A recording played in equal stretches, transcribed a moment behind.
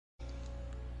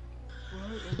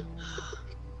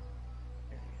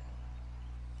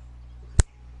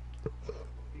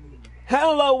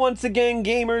Hello once again,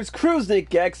 gamers.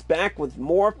 Crusnik X back with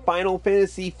more Final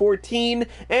Fantasy XIV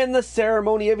and the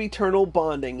Ceremony of Eternal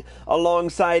Bonding.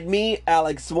 Alongside me,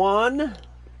 Alex Swan.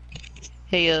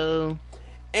 Heyo.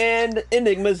 And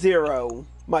Enigma Zero,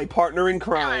 my partner in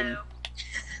crime.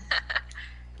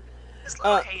 This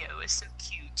little Heyo is so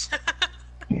cute.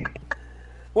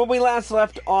 When we last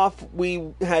left off,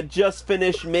 we had just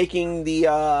finished making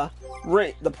the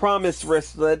promise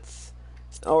wristlets,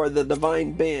 or the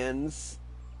divine bands,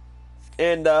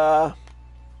 and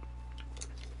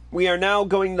we are now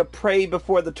going to pray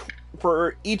before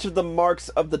for each of the marks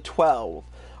of the 12.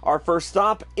 Our first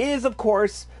stop is, of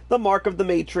course, the Mark of the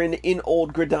Matron in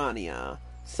Old Gridania.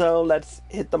 So let's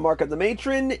hit the Mark of the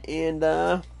Matron, and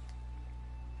to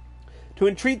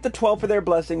entreat the 12 for their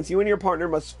blessings, you and your partner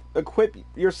must equip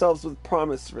yourselves with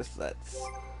promise wristlets.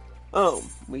 Oh,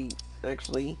 we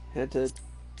actually had to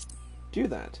do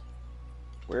that.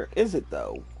 Where is it,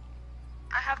 though?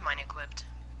 I have mine equipped.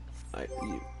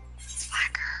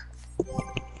 Slacker.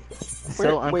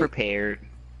 So unprepared.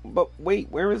 But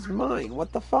wait, where is mine?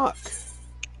 What the fuck?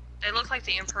 They look like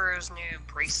the Emperor's new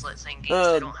bracelet thingies.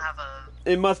 They don't have a...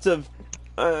 It must have...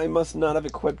 I must not have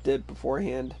equipped it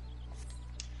beforehand.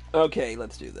 Okay,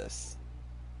 let's do this.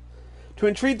 To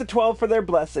entreat the 12 for their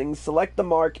blessings, select the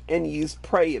mark and use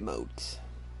pray emote.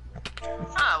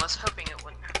 Oh, I was hoping it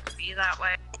wouldn't have to be that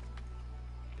way.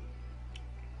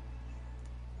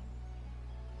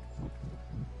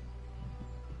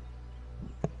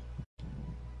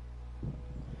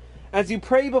 As you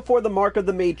pray before the Mark of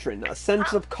the Matron, a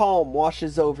sense of calm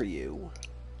washes over you.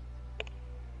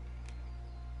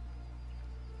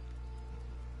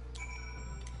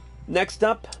 Next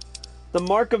up, the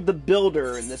Mark of the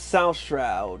Builder in the South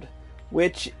Shroud,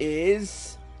 which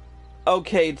is...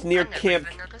 Okay, it's near Camp...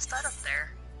 I never even noticed that up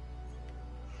there.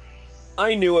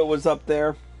 I knew it was up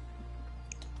there.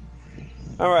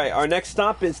 Alright, our next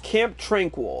stop is Camp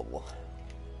Tranquil.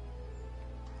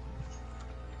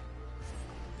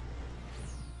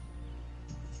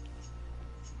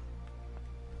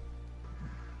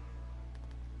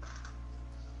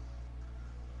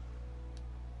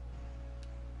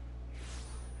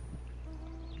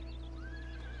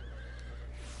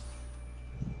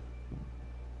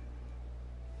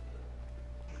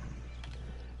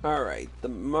 Alright, the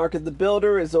Mark of the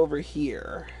Builder is over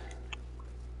here.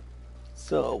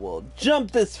 So we'll jump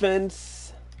this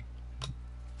fence.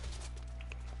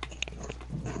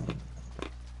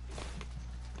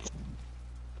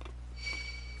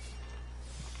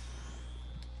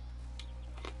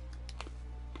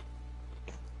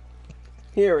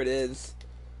 Here it is.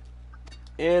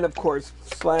 And of course,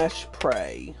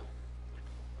 /pray.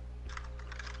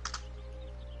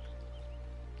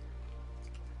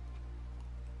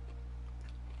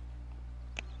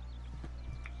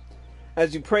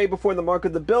 As you pray before the Mark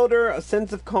of the Builder, a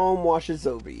sense of calm washes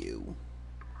over you.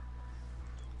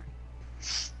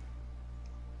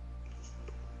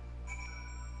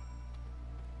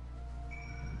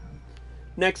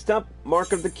 Next up,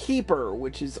 Mark of the Keeper,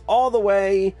 which is all the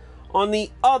way on the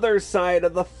other side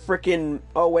of the frickin'...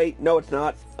 Oh wait, no it's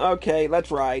not. Okay, let's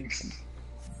ride.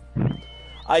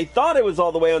 I thought it was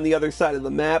all the way on the other side of the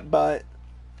map, but...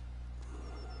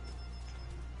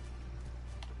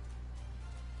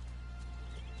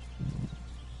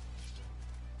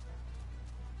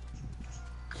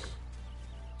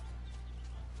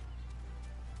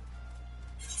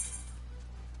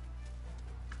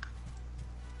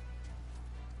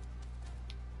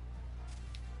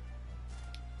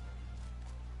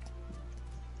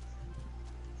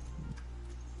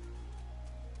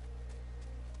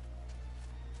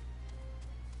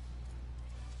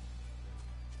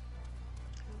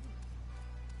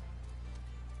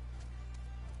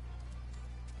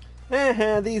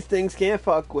 these things can't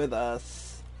fuck with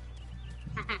us.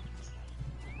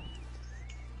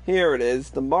 Here it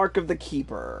is, the Mark of the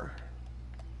Keeper.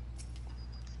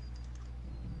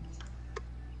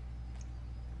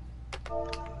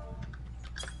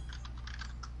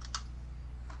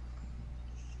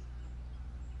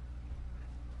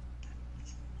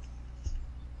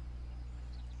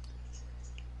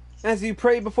 As you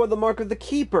pray before the Mark of the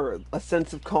Keeper, a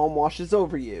sense of calm washes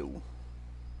over you.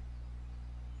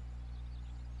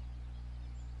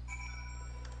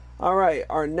 Alright,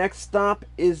 our next stop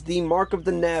is the Mark of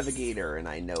the Navigator, and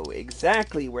I know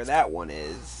exactly where that one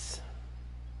is.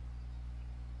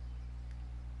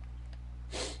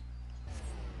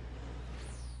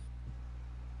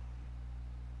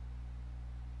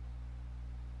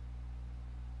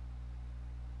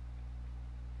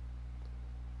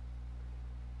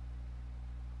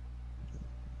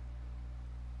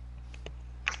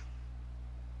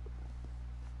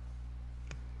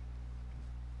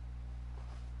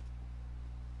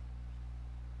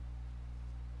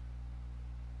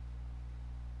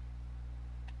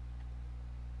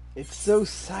 It's so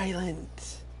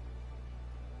silent.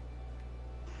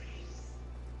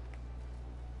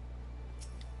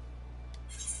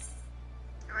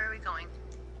 Where are we going?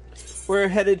 We're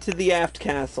headed to the aft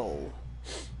castle.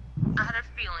 I had a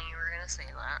feeling you were gonna say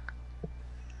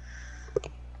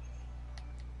that.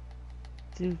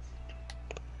 Dude.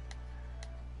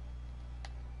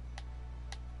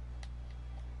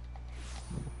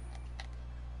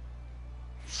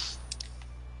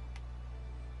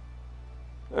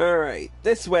 Alright,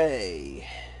 this way.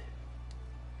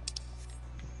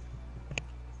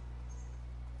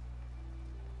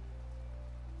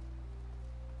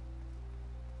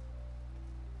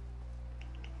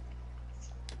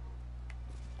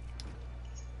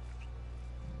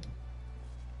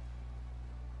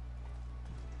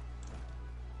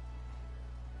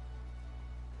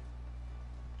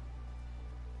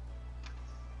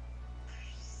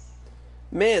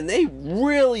 Man, they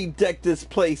really decked this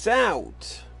place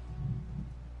out.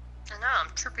 I know, I'm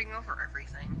tripping over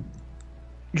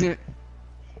everything.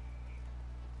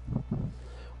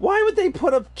 Why would they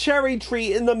put a cherry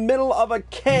tree in the middle of a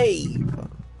cave?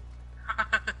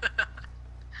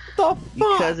 The fuck?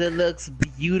 Because it looks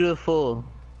beautiful.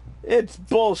 It's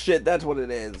bullshit, that's what it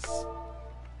is.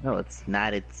 No, it's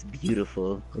not. It's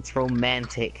beautiful. It's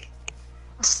romantic.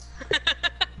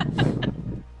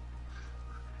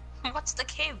 What's the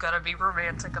cave gotta be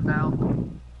romantic about?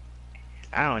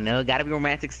 I don't know. Gotta be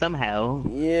romantic somehow.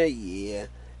 Yeah.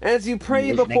 As you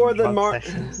pray before the mark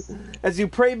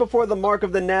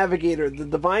of the navigator, the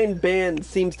divine band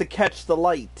seems to catch the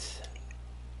light.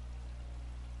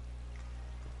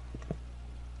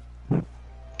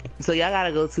 So y'all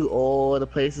gotta go to all the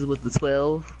places with the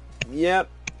 12? Yep.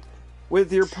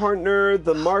 With your partner,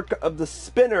 the mark of the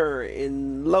spinner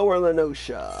in Lower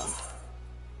Lenosha.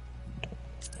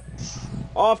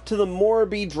 Off to the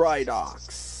Morby dry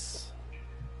docks.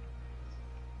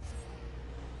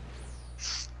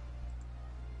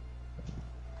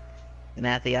 And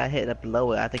after y'all hit up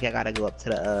lower, I think I gotta go up to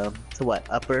the to what,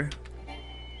 upper?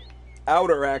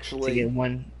 Outer, To actually. get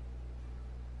one.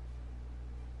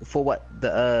 For what?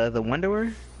 The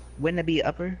Wanderer? Wouldn't it be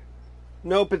upper?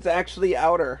 Nope, it's actually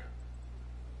outer.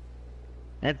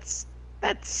 That's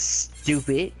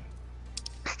stupid.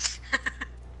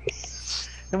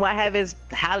 Then why have his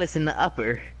palace in the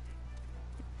upper?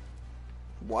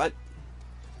 What?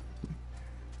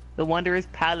 The Wanderer's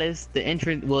Palace, the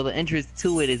entrance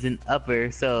to it is in upper,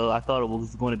 so I thought it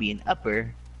was going to be in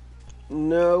upper.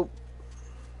 Nope.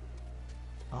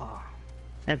 Oh,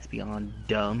 that's beyond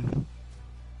dumb.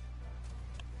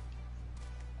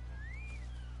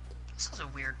 This is a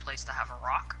weird place to have a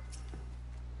rock.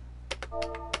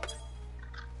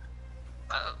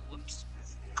 Whoops.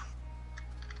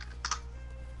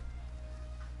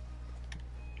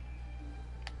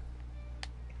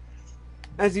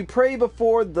 As you pray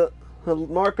before the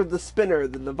mark of the spinner,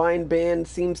 the divine band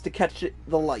seems to catch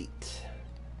the light.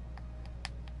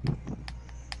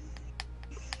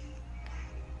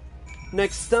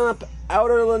 Next stop,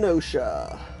 Outer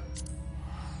Lenosha.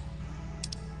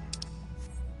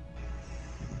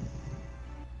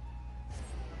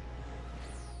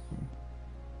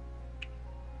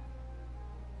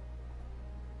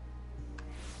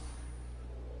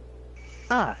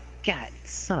 Ah, God,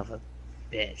 son of a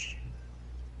bitch.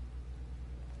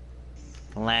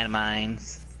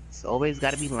 Landmines. It's always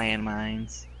gotta be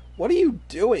landmines. What are you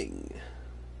doing?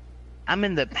 I'm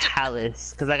in the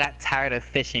palace, because I got tired of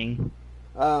fishing.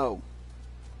 Oh.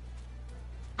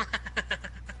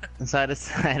 And so I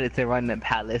decided to run the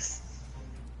palace.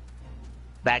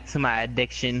 Back to my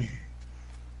addiction.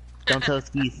 Don't tell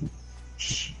Squeeze.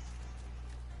 Shh.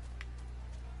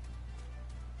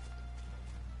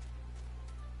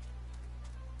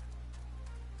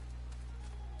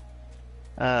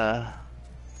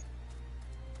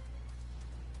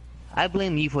 I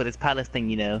blame you for this palace thing,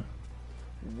 you know.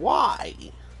 Why?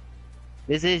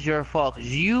 This is your fault, 'cause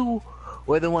you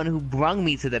were the one who brung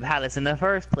me to the palace in the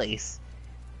first place.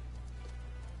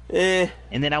 Eh.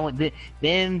 And then I went.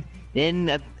 Then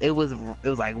it was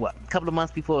like what, a couple of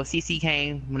months before Cici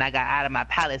came, when I got out of my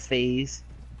palace phase.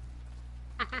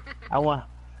 I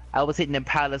was hitting the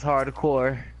palace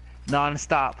hardcore,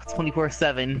 non-stop,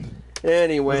 24/7.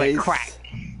 Anyways. It was like crack.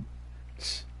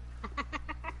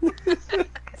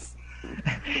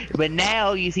 But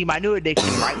now you see my new addiction,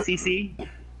 right, Cici?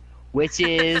 Which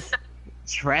is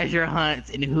treasure hunts.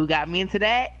 And who got me into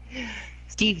that?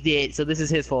 Steve did, so this is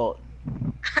his fault.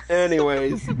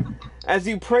 Anyways, as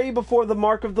you pray before the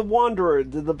mark of the Wanderer,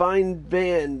 the divine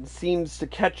band seems to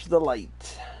catch the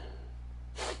light.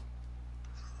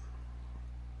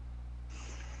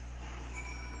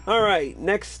 Alright,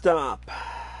 next stop.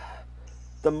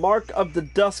 the Mark of the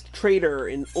Dusk Trader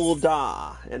in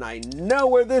Ul'dah. And I know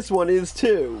where this one is,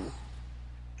 too.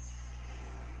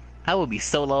 I would be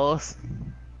so lost.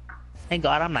 Thank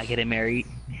God I'm not getting married.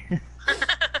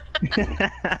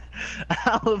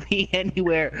 I would be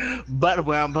anywhere but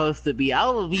where I'm supposed to be. I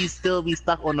would still be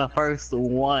stuck on the first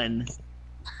one.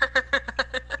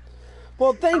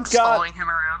 Well, thank God. Following him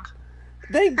around.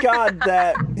 Thank God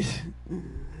that.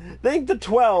 Thank the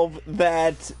 12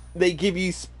 that they give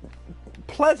you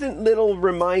pleasant little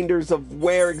reminders of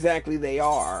where exactly they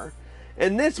are.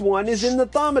 And this one is in the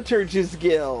Thaumaturge's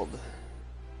Guild.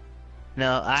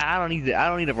 No, I don't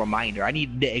need a reminder. I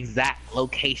need the exact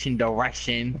location,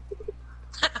 direction.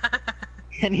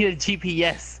 I need a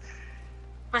GPS.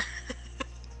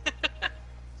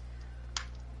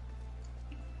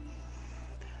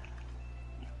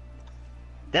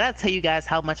 Did I tell you guys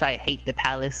how much I hate the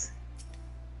palace?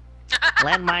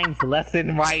 Landmines left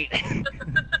and right.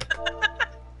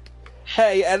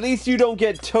 Hey, at least you don't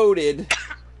get toaded.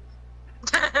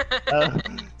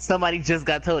 Somebody just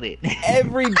got toaded.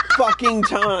 Every fucking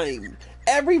time.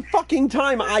 Every fucking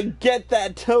time I get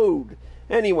that toad.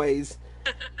 Anyways,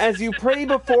 as you pray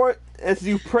before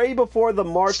the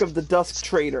Mark of the Dusk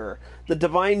Trader, the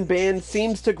divine band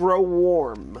seems to grow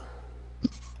warm.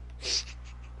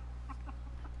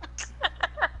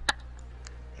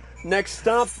 Next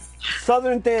stop,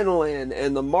 Southern Thanalan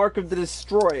and the Mark of the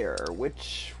Destroyer.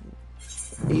 Which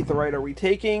Aetheryte are we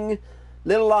taking?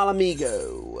 Little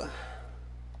Alamigo.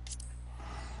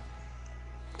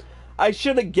 I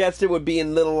should have guessed it would be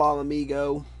in Little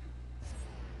Alamigo.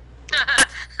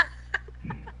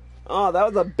 Oh, that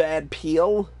was a bad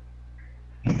peel.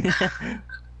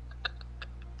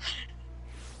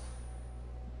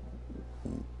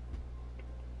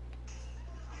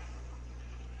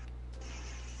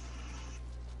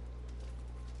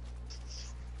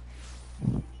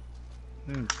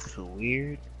 So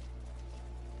weird.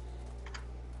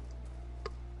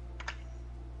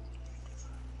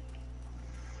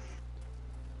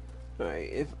 Alright,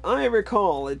 if I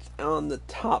recall, it's on the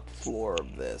top floor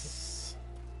of this.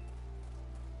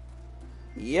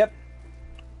 Yep.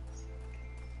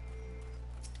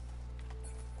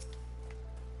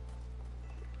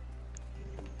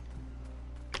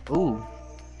 Ooh.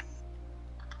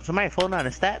 Somebody falling down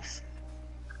the steps?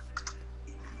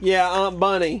 Yeah, Aunt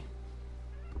Bunny.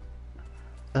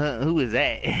 Who is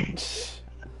that?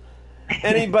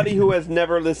 Anybody who has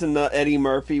never listened to Eddie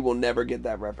Murphy will never get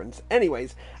that reference.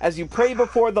 Anyways, as you pray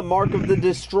before the Mark of the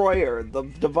Destroyer, the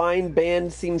divine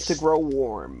band seems to grow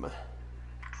warm.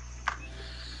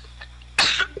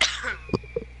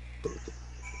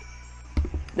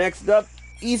 Next up,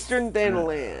 Eastern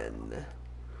Thanalan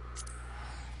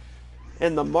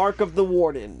and the Mark of the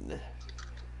Warden.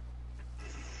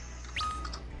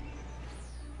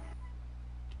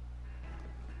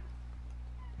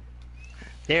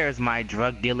 There's my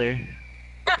drug dealer.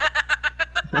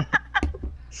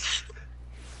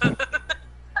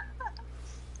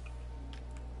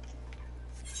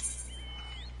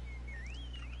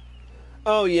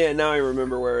 Oh yeah, now I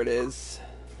remember where it is.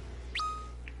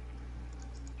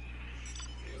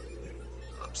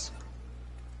 Oops.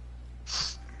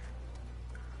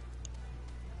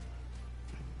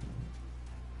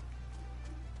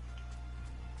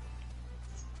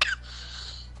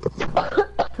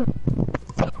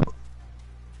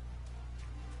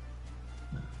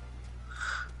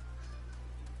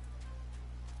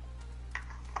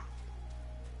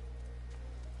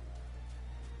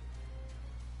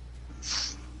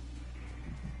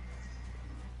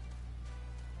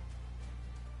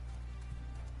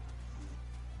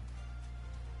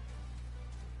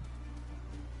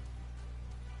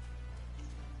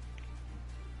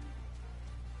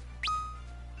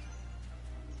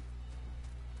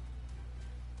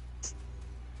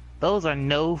 Those are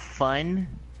no fun.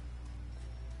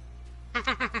 I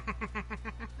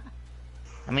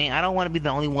mean, I don't want to be the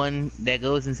only one that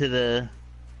goes into the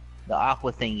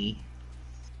aqua thingy.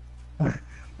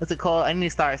 What's it called? I need to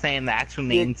start saying the actual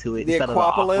name to it instead of the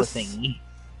aqua thingy.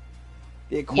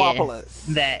 The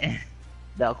Aquapolis. Yeah,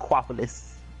 the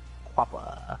Aquapolis.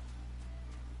 Quappa.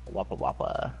 Wappa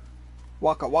wappa.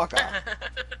 Waka waka.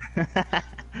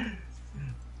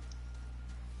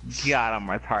 God, I'm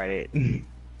retarded.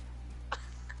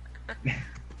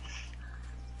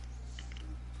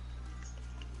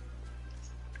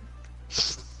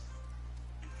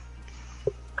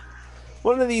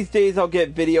 One of these days I'll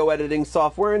get video editing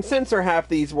software and censor half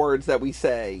these words that we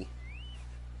say.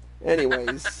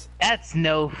 Anyways. That's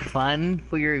no fun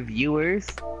for your viewers.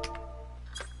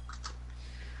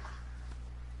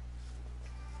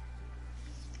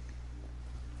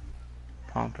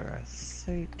 Counter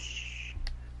search.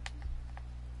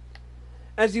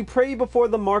 As you pray before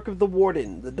the mark of the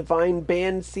Warden, the divine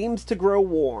band seems to grow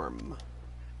warm.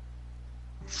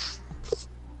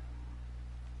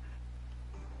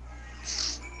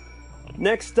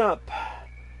 Next up,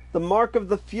 the mark of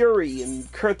the Fury in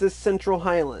Curtis Central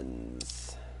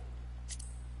Highlands.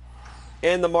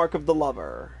 And the mark of the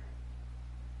Lover.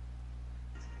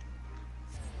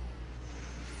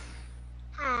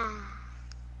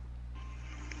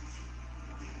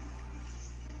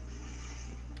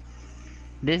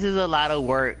 This is a lot of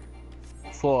work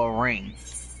for a ring.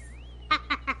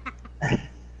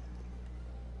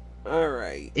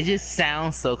 Alright. It just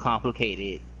sounds so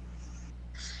complicated.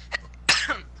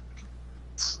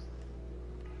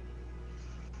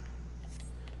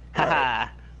 Haha.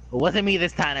 It wasn't me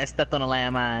this time that stepped on a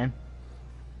landmine.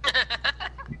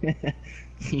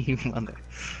 You mother.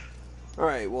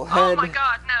 Alright, we'll head... Oh my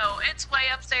god, no. It's way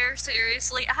up there,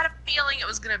 seriously. I had a feeling it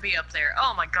was gonna be up there.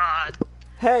 Oh my god.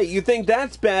 Hey, you think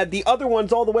that's bad? The other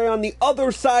one's all the way on the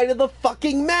other side of the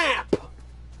fucking map!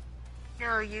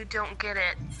 No, you don't get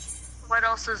it. What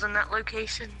else is in that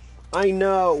location? I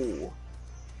know.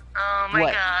 Oh my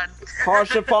What? god.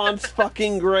 Harshafon's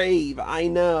fucking grave. I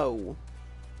know.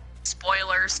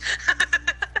 Spoilers.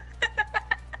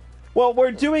 Well,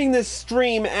 we're doing this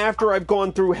stream after I've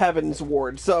gone through Heaven's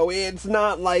Ward, so it's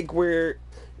not like we're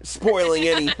spoiling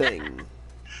anything.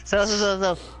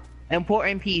 So,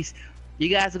 important piece. You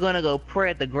guys are gonna go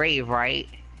pray at the grave, right?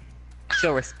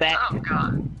 Show respect. Oh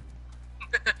god.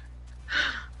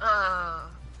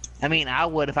 I mean, I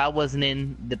would if I wasn't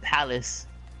in the palace,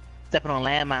 stepping on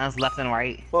landmines left and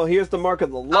right. Well, here's the mark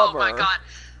of the Lover. Oh my god.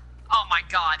 Oh my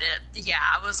god. Yeah,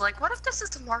 I was like, what if this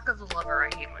is the mark of the Lover?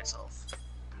 I hate myself.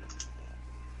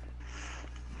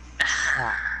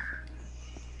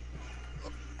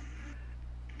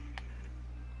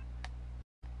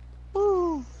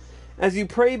 Woo. As you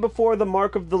pray before the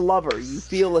mark of the Lover, you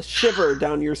feel a shiver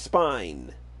down your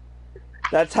spine.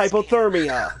 That's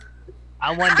hypothermia.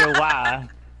 I wonder why.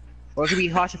 Or it could be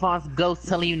Harshafon's ghost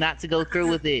telling you not to go through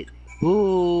with it.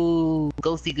 Ooh,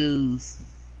 ghosty goose.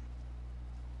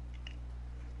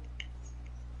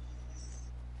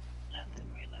 Left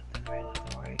and right, left and right,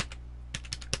 left and right.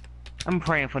 I'm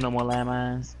praying for no more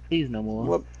landmines. Please, no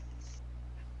more.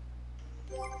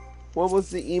 What was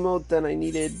the emote that I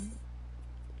needed?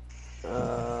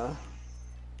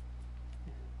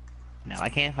 No, I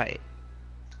can't fight.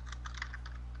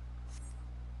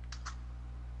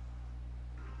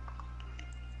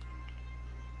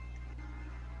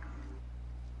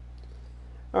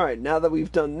 Alright, now that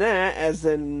we've done that, as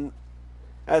a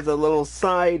little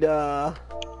side,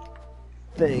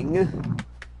 thing. It's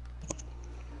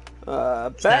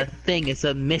not a thing, it's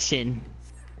a mission.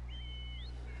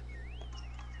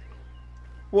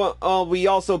 Well, we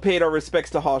also paid our respects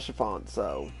to Harshaphon,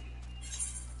 so...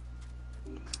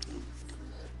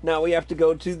 Now we have to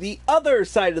go to the other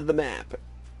side of the map.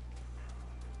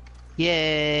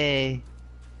 Yay!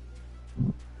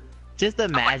 Just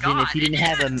imagine if you didn't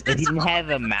have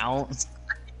a mount.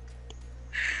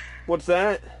 What's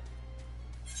that?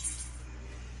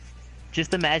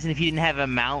 Just imagine if you didn't have a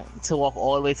mount to walk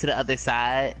all the way to the other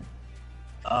side.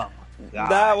 Oh my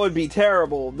god. That would be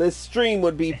terrible. This stream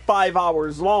would be 5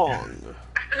 hours long.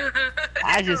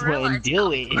 I just wouldn't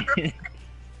do it.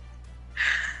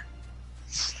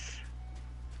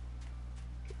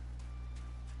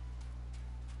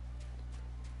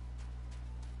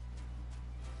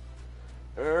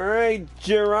 Alright,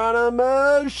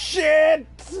 Geronimo, shit!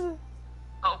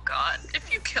 Oh god,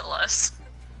 if you kill us.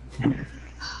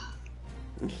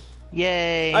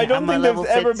 Yay! I don't I'm a think there's level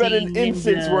ever been 15 an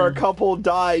instance ninja. where a couple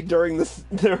died during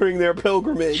their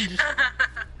pilgrimage.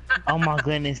 Oh my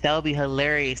goodness, that would be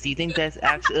hilarious. Do you think that's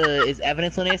actually is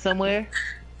evidence on there somewhere?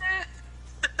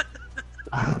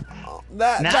 Now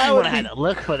That I'm would gonna be, have to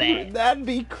look for that. That'd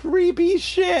be creepy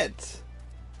shit.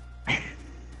 It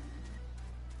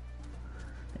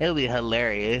would be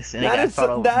hilarious. And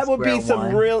That would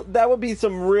be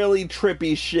some really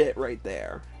trippy shit right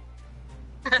there.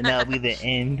 And that would be the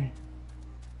end.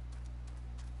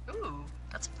 Ooh,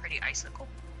 that's a pretty icicle.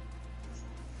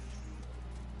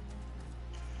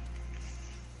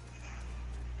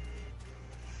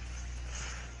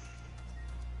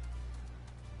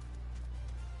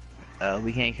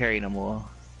 We can't carry no more.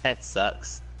 That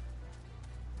sucks.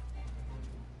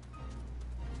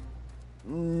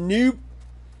 Nope.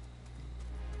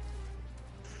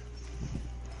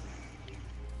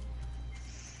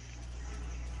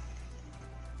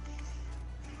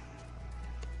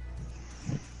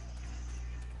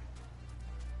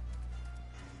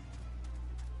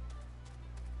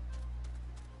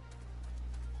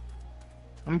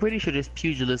 I'm pretty sure this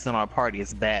pugilist in our party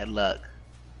is bad luck.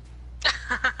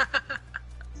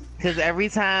 Because every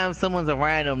time someone's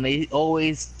around them, they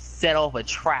always set off a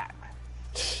trap.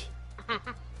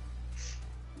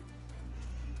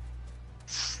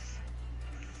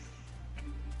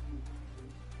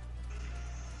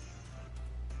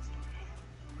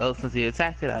 Oh, since he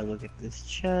attacked it, I look at this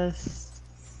chest.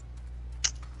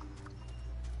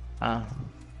 Can't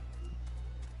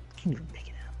even pick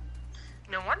it up.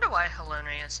 No wonder why Helena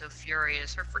is so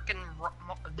furious. Her freaking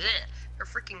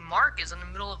mark is in the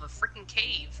middle of a freaking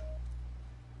cave.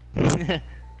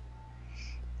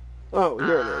 Oh,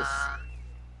 here it is.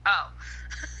 Oh.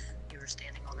 You were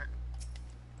standing on it.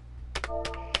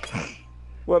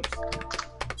 Whoops.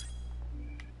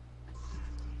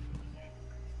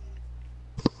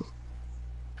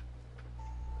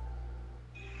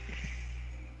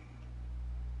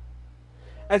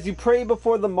 As you pray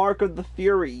before the mark of the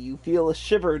Fury, you feel a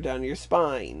shiver down your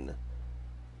spine.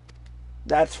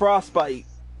 That's frostbite.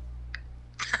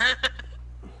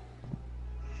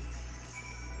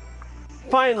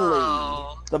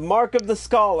 Finally, the mark of the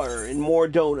Scholar in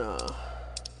Mordona.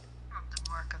 The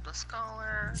mark of the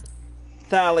Scholar.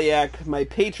 Thaliak, my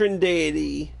patron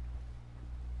deity.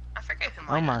 I forget who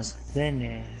Oh mine my is.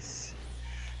 goodness.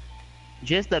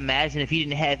 Just imagine if you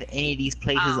didn't have any of these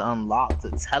places unlocked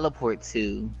to teleport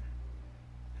to.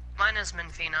 Mine is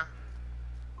Minfina,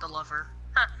 the lover.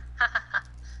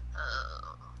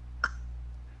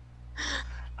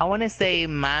 I want to say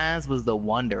mine was the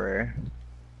Wanderer.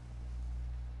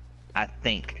 I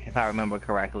think, if I remember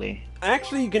correctly.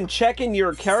 Actually, you can check in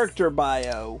your character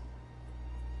bio.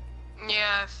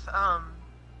 Yeah,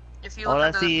 if you look All I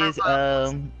under see the is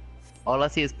all I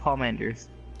see is Palmanders.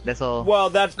 That's all.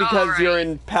 Well, that's because Alright. you're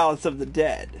in Palace of the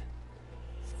Dead.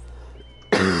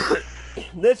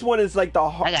 This one is like the I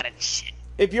hard. gotta check.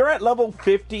 If you're at level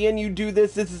 50 and you do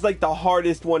this, this is like the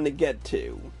hardest one to get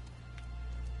to.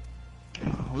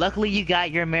 Luckily, you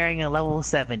got your marrying a level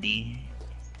 70.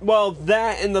 Well,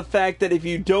 that and the fact that if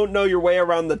you don't know your way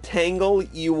around the tangle,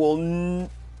 you will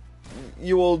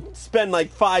spend like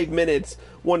 5 minutes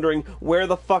wondering, where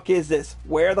the fuck is this?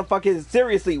 Where the fuck is...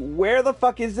 Seriously, where the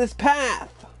fuck is this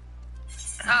path?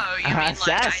 Oh, you mean like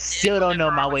I did still don't know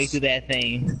whenever my I way was- through that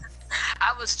thing.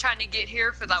 I was trying to get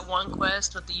here for that one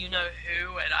quest with the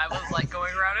you-know-who, and I was like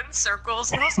going around in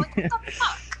circles, and I was like, what the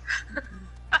fuck?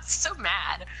 I was so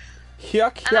mad.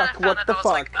 Yuck, And then I yuck, found what out the I was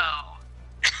fuck? like,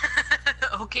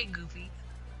 oh. Okay, Goofy.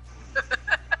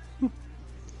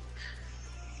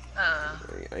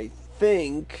 I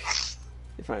think,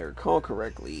 if I recall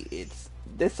correctly, it's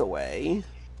this away.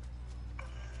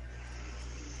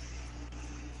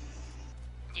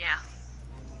 Yeah.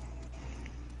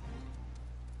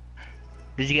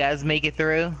 Did you guys make it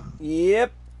through?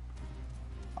 Yep.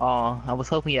 Oh, I was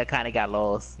hoping you kind of got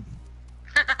lost.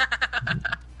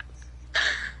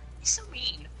 He's so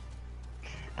mean.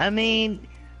 I mean,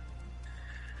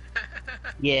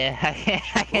 yeah, I can't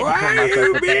Why control are myself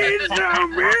you with being that. so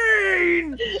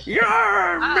mean? You're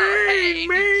a hey.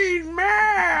 mean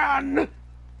man!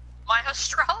 My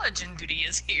astrologian duty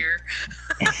is here.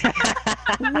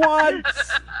 What?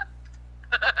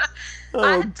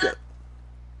 Oh, God.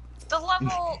 The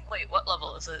level... Wait, what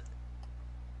level is it?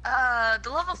 The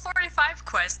level 45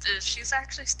 quest is she's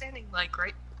actually standing, like,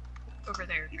 right over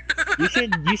there.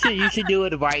 You should do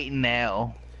it right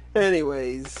now.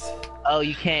 Anyways. Oh,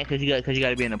 you can't because you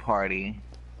gotta be in a party.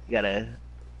 You gotta.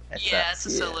 That Yeah, sucks.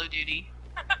 it's a solo duty.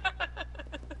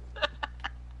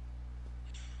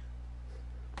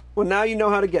 Well, now you know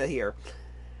how to get here.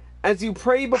 As you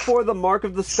pray before the mark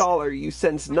of the Scholar, you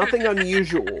sense nothing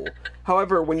unusual.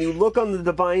 However, when you look on the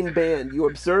divine band, you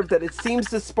observe that it seems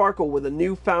to sparkle with a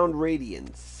newfound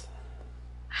radiance.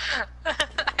 I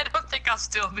don't think I'll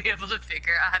still be able to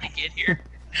figure out how to get here.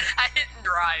 I didn't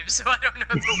drive, so I don't know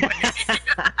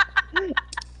the way.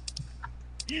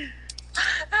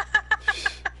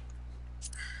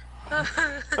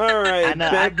 Alright, I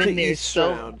know. back to East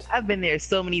Round. I've been there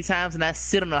so many times, and I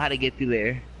still don't know how to get through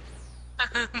there.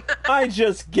 I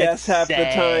just guess It's half the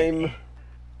sad. time.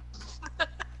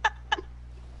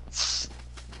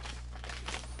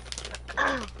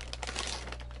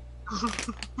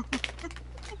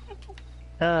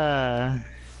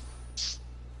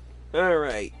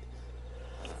 Alright.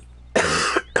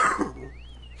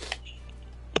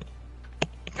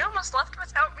 You almost left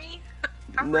without me?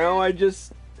 How Now rude. I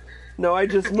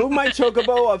just moved my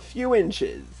chocobo a few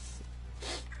inches.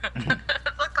 It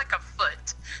looked like a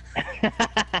foot.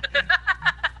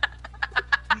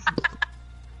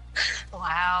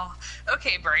 Wow.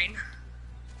 Okay, brain.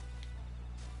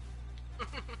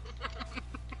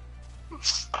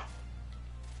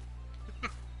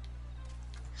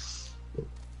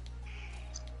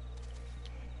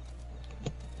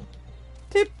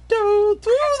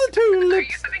 to the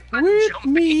tulips with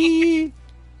jumping? me.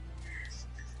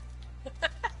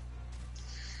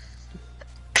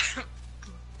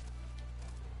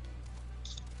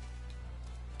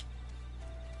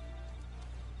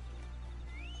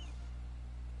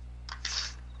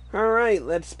 Alright,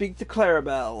 let's speak to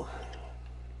Clarabelle.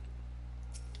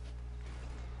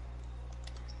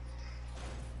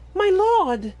 My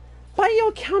lord, by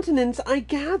your countenance I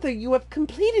gather you have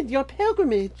completed your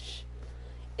pilgrimage.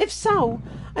 If so,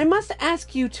 I must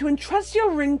ask you to entrust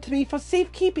your ring to me for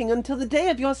safekeeping until the day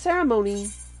of your ceremony.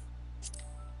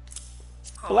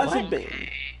 Blessed be.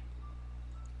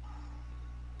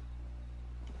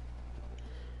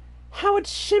 How it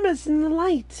shimmers in the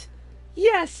light.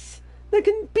 Yes, there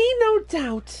can be no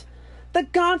doubt. The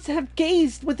gods have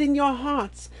gazed within your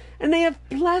hearts, and they have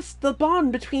blessed the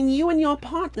bond between you and your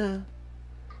partner.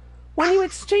 When you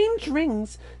exchange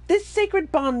rings, this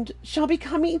sacred bond shall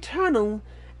become eternal,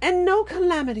 and no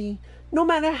calamity, no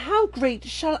matter how great,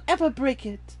 shall ever break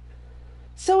it.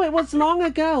 So it was long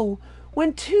ago,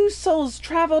 when two souls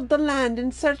traveled the land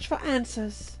in search for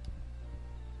answers.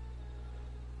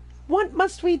 What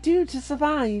must we do to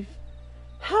survive?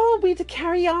 How are we to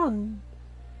carry on?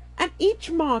 At each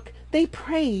mark they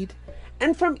prayed,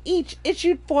 and from each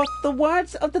issued forth the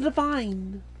words of the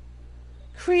divine.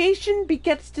 Creation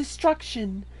begets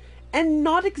destruction, and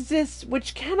naught exists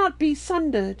which cannot be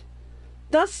sundered.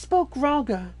 Thus spoke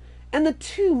Rauga, and the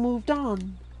two moved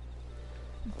on.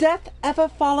 Death ever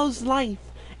follows life,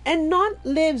 and naught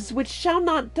lives which shall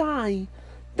not die.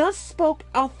 Thus spoke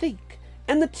Althik,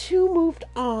 and the two moved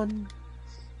on.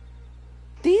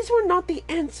 These were not the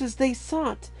answers they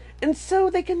sought, and so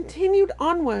they continued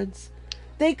onwards.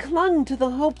 They clung to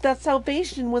the hope that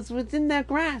salvation was within their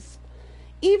grasp,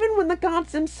 even when the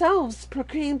gods themselves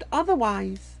proclaimed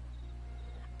otherwise.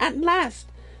 At last,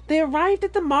 they arrived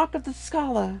at the mark of the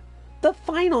scholar, the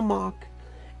final mark,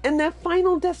 and their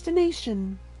final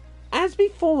destination. As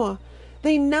before,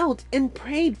 they knelt and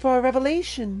prayed for a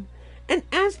revelation, and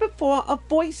as before a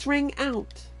voice rang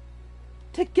out.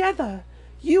 Together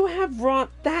you have wrought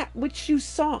that which you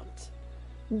sought.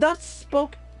 Thus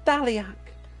spoke Thaliak.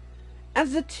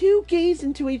 As the two gazed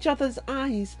into each other's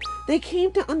eyes, they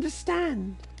came to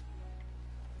understand.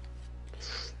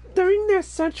 During their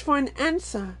search for an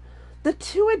answer, the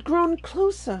two had grown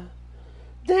closer.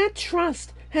 Their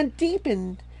trust had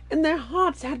deepened, and their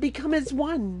hearts had become as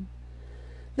one.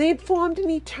 They had formed an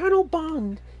eternal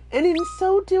bond, and in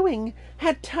so doing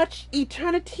had touched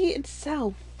eternity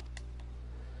itself.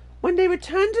 When they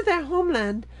returned to their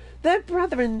homeland, their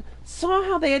brethren saw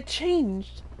how they had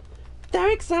changed.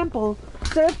 Their example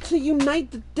served to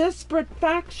unite the disparate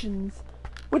factions,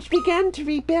 which began to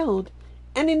rebuild,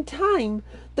 and in time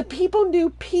the people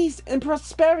knew peace and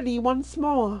prosperity once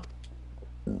more.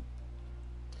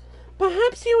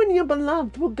 Perhaps you and your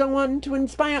beloved will go on to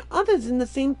inspire others in the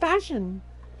same fashion.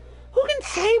 Who can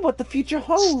say what the future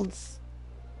holds?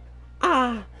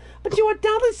 Ah, but you are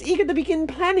doubtless eager to begin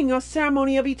planning your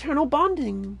ceremony of eternal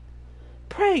bonding.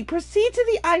 Pray, proceed to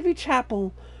the Ivory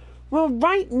Chapel, where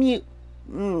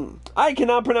I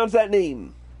cannot pronounce that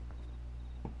name.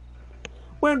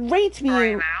 Where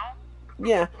Raymau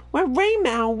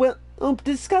will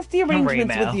discuss the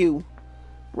arrangements with you.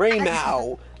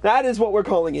 Raymau. That is what we're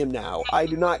calling him now. I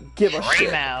do not give a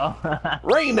shit.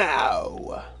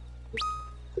 Raymau.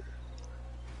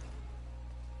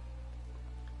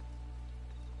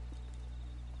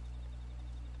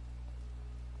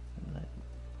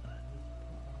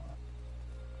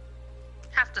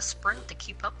 Have to sprint to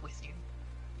keep up with you.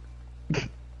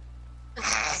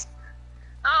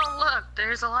 Oh, look,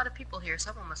 there's a lot of people here.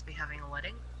 Someone must be having a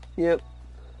wedding. Yep.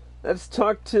 Let's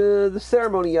talk to the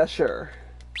ceremony usher.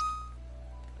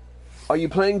 Are you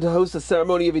planning to host a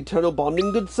ceremony of eternal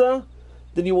bonding, good sir?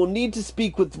 Then you will need to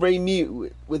speak with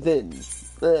Raymau within.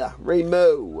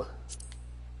 Raymau.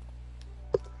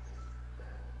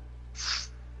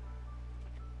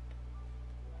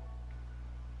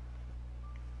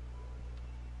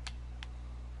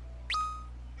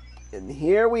 And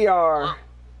here we are.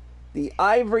 The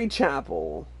Ivory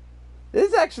Chapel. This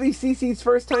is actually Cici's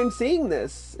first time seeing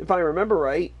this, if I remember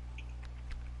right.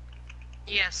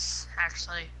 Yes,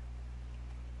 actually.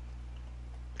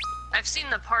 I've seen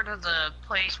the part of the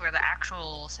place where the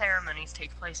actual ceremonies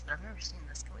take place, but I've never seen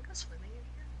this. Can we go swimming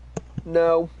in here?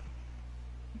 No.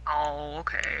 Oh,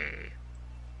 okay.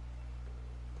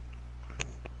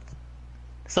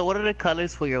 So what are the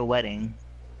colors for your wedding?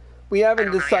 We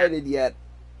haven't decided yet.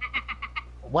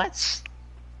 What?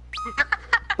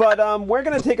 But we're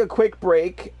going to take a quick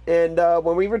break, and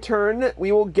when we return,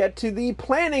 we will get to the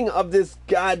planning of this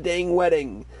goddamn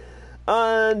wedding.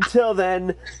 Until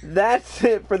then, that's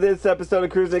it for this episode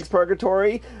of Crusnik's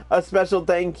Purgatory. A special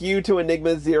thank you to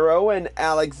Enigma Zero and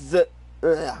Alex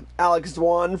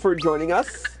Zwan for joining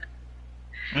us.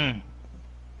 Pleasure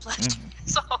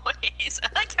as always. I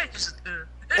like how you just.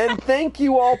 And thank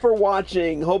you all for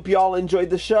watching. Hope you all enjoyed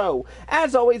the show.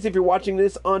 As always, if you're watching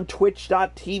this on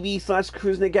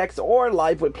twitch.tv/CrusnikX or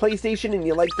live with PlayStation and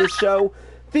you like this show,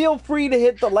 feel free to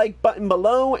hit the like button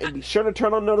below and be sure to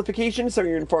turn on notifications so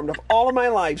you're informed of all of my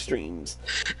live streams.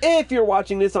 If you're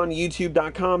watching this on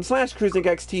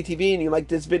youtube.com/CrusnikXTTV and you like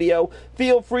this video,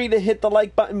 feel free to hit the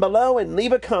like button below and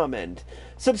leave a comment.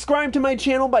 Subscribe to my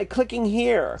channel by clicking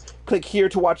here. Click here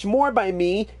to watch more by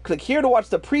me. Click here to watch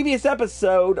the previous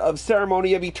episode of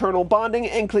Ceremony of Eternal Bonding,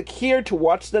 and click here to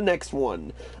watch the next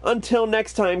one. Until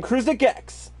next time, Crusnik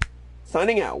X,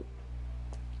 signing out.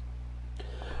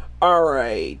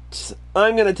 Alright,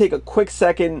 I'm going to take a quick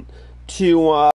second to